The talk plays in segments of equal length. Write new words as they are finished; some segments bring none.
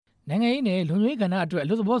နိုင်ငံရေးနဲ့လုံခြုံရေးကဏ္ဍအတွက်အ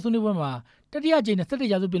လို့သဘောဆွေးနွေးပွဲမှာတတိယကြိမ်နဲ့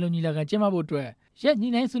17ရာစုပင်လုံညီလာခံကျင်းပဖို့အတွက်ရက်ညှိ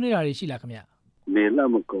နှိုင်းဆွေးနွေးတာတွေရှိလားခင်ဗျမေလ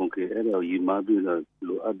မကုန်ခင်အဲ့တော့ရီမာပြီးတော့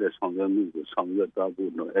လိုအပ်တဲ့ဆောင်ရွက်မှုကိုဆောင်ရွက်သွား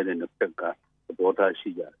ဖို့တော့အဲ့ဒီနှစ်ဖက်ကသဘောထားရှိ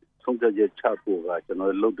ကြတယ်ဆုံးဖြတ်ချက်ချဖို့ကကျွန်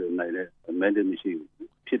တော်လုပ်တယ်နိုင်တဲ့အမဲတမရှိဘူး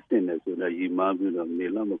ဖြစ်တဲ့ဆိုတော့ရီမာပြီးတော့မေ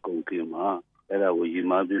လမကုန်ခင်မှာအဲ့ဒါကိုရီ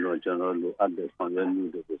မာပြီးတော့ကျွန်တော်လိုအပ်တဲ့ဆောင်ရွက်မှု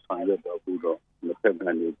တွေကိုဆောင်ရွက်သွားဖို့တော့နှစ်ဖက်က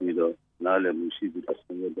နေပြီးတော့နားလည်မှုရှိပြီးတော့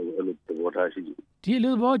ဆောင်ရွက်တော့အဲ့လိုသဘောထားရှိတယ်ဒီအ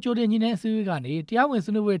လို့သဘောကြိုတင်ညှိနှိုင်းအစည်းအဝေးကနေတရားဝင်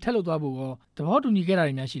ဆွေးနွေးပွဲထပ်လုပ်သွားဖို့ရောသဘောတူညီခဲ့တာ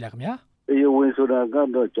တွေများရှိလားခင်ဗျာတရားဝင်ဆိုတာက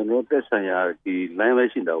တော့ကျွန်တော်တက်ဆိုင်ရာဒီ line ပဲ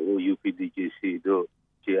ရှိတာဟို UPDJC တို့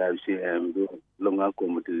JICM တို့လုံငါ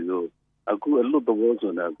ကော်မတီတို့အခုအလို့သဘော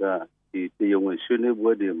ဆိုတာကဒီတရားဝင်ဆွေးနွေး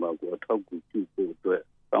ပွဲတွေမှာကိုအထောက်အကူပြုဖို့အတွက်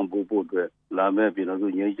ပံ့ပိုးဖို့အတွက်လာမယ့်ပြည်တော်စု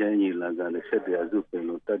ငြိမ်းချမ်းရေးလမ်းကနေဆက်တရားစုပင်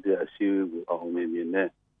လို့တက်တဲ့အစည်းအဝေးကိုအောင်မြင်မြင်နဲ့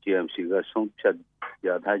GMC ကဆုံးဖြတ်ရ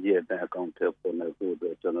ထားခြင်းအတိုင်းအကောင့်ထဲပေါ်နေဖို့အတွ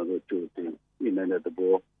က်ကျွန်တော်တို့ကြိုတင်ညှိနှိုင်းတဲ့သ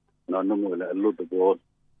ဘောနောက်နှုတ်လည်းအလို့သဘော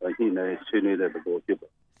ညှိနှိုင်းဆွေးနွေးတဲ့သဘောဖြစ်ပါ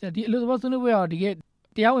ဒီအလို့သဘောဆွေးနွေးပွဲရောဒီက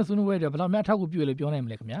တရားဝင်ဆွေးနွေးပွဲတွေဘယ်လောက်များအထောက်အကူပြုလို့ပြောနိုင်မ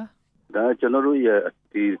လဲခင်ဗျာဒါကျွန်တော်တို့ရဲ့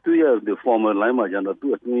ဒီသူ့ရဲ့ formal line မှာကျွန်တော်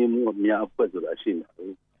သူ့အတွင်းမှုအများအဖွဲ့ဆိုတာရှိနေတ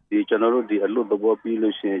ယ်ဒီကျွန်တော်တို့ဒီအလို့သဘောပြီး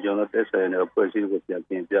လို့ရှိရင်ကျွန်တော်တက်ဆိုင်တဲ့အဖွဲ့အစည်းကိုပြန်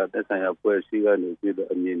ပြင်ပြတက်ဆိုင်ရာအဖွဲ့အစည်းကနေပြီးတော့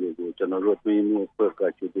အမြင်တွေကိုကျွန်တော်တို့အတွင်းမှုအဖွဲ့က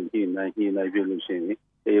ချူတင်ညှိနှိုင်းပြလို့ရှိရင်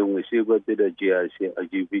တရားဝင်ရှိခွင့်ပြတဲ့ GRC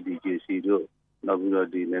UPDJC တို့နောက်ပြီးတော့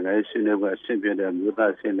ဒီနိုင်ငံရေးဆွေးနွေးပွဲအဆင့်ပြတဲ့မြို့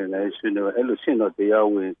သားဆင့်နိုင်ငံရေးဆွေးနွေးပွဲအဲ့လိုဆင့်တော့တရား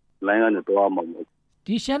ဝင် line ကနေတော့မှာမဟုတ်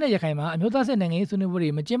ဒီရှမ်းနဲ့ရခိုင်မှာအမျိုးသားစစ်နိုင်ငံရေးဆွေးနွေးပွဲတွေ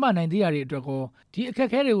မကျင်းပနိုင်သေးတာတွေအတွက်ကိုဒီအခက်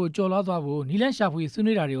အခဲတွေကိုကျော်လွှားသွားဖို့နီလန်းရှာဖွေဆွေး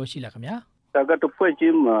နွေးတာတွေရောရှိလားခင်ဗျာဒါကတစ်ဖွဲ့ချ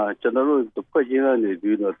င်းမှာကျွန်တော်တို့တစ်ဖွဲ့ချင်းကနေ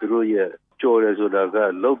ပြီးတော့သူတို့ရဲ့ကြော်တယ်ဆိုတာက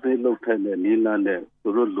လှုပ်သေးလှုပ်ထိုက်တဲ့နီလန်းနဲ့သူ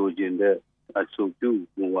တို့လိုချင်တဲ့အဆိုပြု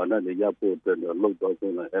မူဝါဒတွေရဖို့အတွက်တော့လှုပ်တော့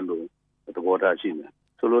ဆုံးတယ်အဲ့လိုသဘောထားရှိတယ်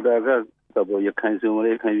ဆိုလိုတာကတော့ရခိုင်စုံ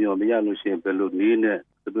လေးခိုင်ပြောမရလို့ရှိရင်ဘယ်လိုနည်းနဲ့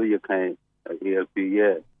သူတို့ရခိုင် AFP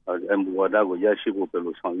ရဲ့အမူဝါဒကိုရရှိဖို့ဘယ်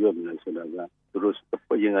လိုဆောင်ရွက်မလဲဆိုတာကသူတို့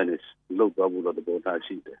ဖွဲ့ချင်းကနေလှုပ်သွားဖို့တော့သဘောထား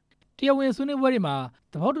ရှိတယ်တရားဝင်ဆွေးနွေးပွဲတွေမှာ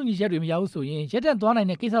သဘောတူညီချက်တွေမရဘူးဆိုရင်ရက်တန့်သွားနိုင်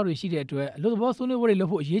တဲ့ကိစ္စတွေရှိတဲ့အတွက်အလို့သဘောဆွေးနွေးပွဲတွေလု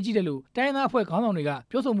ပ်ဖို့အရေးကြီးတယ်လို့တိုင်းသားအဖွဲ့ခေါင်းဆောင်တွေက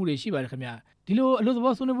ပြောဆိုမှုတွေရှိပါတယ်ခင်ဗျာဒီလိုအလို့သ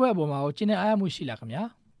ဘောဆွေးနွေးပွဲအပေါ်မှာရောကျင်းတဲ့အားရမှုရှိလားခင်ဗျာ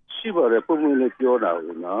ရှိပါတယ်ပုံမှန်လေးပြောတာ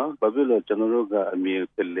ကိုနော်ဘာဖြစ်လို့ကျွန်တော်တို့ကအမြင်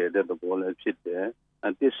ပြလေတဲ့သဘောလည်းဖြစ်တယ်အ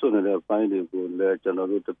တိဆွနေတဲ့အပိုင်းတွေကိုလည်းကျွန်တော်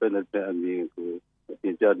တို့တစ်ဖက်နဲ့တစ်ဖက်အမြင်ကိုပြ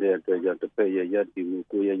င်ပြတဲ့အတွက်ကြောင့်တစ်ဖက်ရဲ့ရည်တည်မှု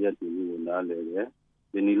ကိုရည်တည်မှုကိုနားလည်တယ်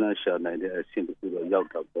ဒီနီလာရှာနိုင်တဲ့အဆင့်တစ်ခုတော့ရောက်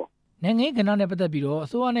တာပေါ့နိုင်ငံရေးကဏ္ဍနဲ့ပတ်သက်ပြီးတော့အ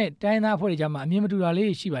စိုးရနဲ့တိုင်းသားအဖွဲ့တွေကြားမှာအမြင်မတူတာ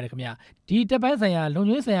လေးရှိပါတယ်ခင်ဗျဒီတပ်ပိုင်းဆိုင်ရာလုံ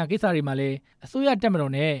ခြုံရေးဆိုင်ရာကိစ္စတွေမှာလည်းအစိုးရတက်မ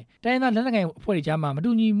တော်နဲ့တိုင်းသားလက်နက်ကိုင်အဖွဲ့တွေကြားမှာမတူ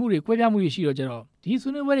ညီမှုတွေကွဲပြားမှုတွေရှိတော့ကြတော့ဒီ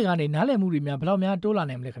ဆွေးနွေးပွဲတွေကနေနားလည်မှုတွေများဘယ်လောက်များတိုးလာ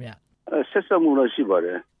နိုင်မလဲခင်ဗျဆက်ဆက်မှုတော့ရှိပါတ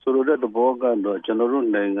ယ်ဆိုလိုတဲ့သဘောကတော့ကျွန်တော်တို့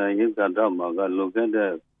နိုင်ငံရေးကဏ္ဍမှာကလုံခြုံ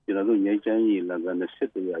တဲ့ကျွန်တော်တို့ငြိမ်းချမ်းရေးလမ်းကနေစစ်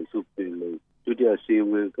တရားစုပြင်လို့ဒုတိယစီ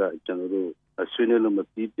ဝေးကကျွန်တော်တို့ဆွေးနွေးလို့မ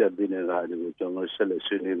ပြီးပြတ်သေးတဲ့ဟာတွေကိုကျွန်တော်ဆက်လက်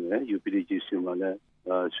ဆွေးနွေးမယ် UPDJC မှာလည်း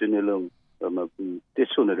ဆွေးနွေးလို့တစ်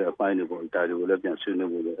ဆွနေတဲ့အပိုင်းတွေပေါ့ဒါတွေကိုလည်းပြန်ဆွေး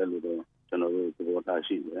နွေးဖို့လည်းအဲ့လိုတော့ကျွန်တော်တို့သဘောထား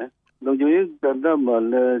ရှိတယ်လုံခြုံရေးကဏ္ဍမှာ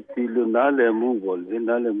လည်းဒီလိုနားလည်မှုပေါ့လေ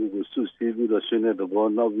နားလည်မှုကိုစုစည်းပြီးတော့ဆွေးနွေးတဲ့ဘော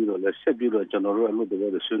နောက်ပြီးတော့လည်းဆက်ပြီးတော့ကျွန်တော်တို့အဲ့လိုသဘော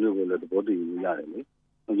တွေဆွေးနွေးဖို့လည်းသဘောတူညီရတယ်လေ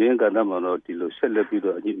လုံခြုံရေးကဏ္ဍမှာတော့ဒီလိုဆက်လက်ပြီး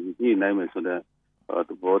တော့ညှိနှိုင်းမယ်ဆိုတဲ့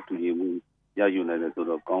သဘောတူညီမှုရယူနိုင်တယ်ဆို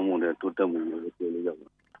တော့ကောင်းမွန်တဲ့တိုးတက်မှုမျိုးတွေပြောလို့ရပါ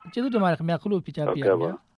တယ်ကျေးဇူးတင်ပါတယ်ခင်ဗျာခုလိုဖိချပြရပါ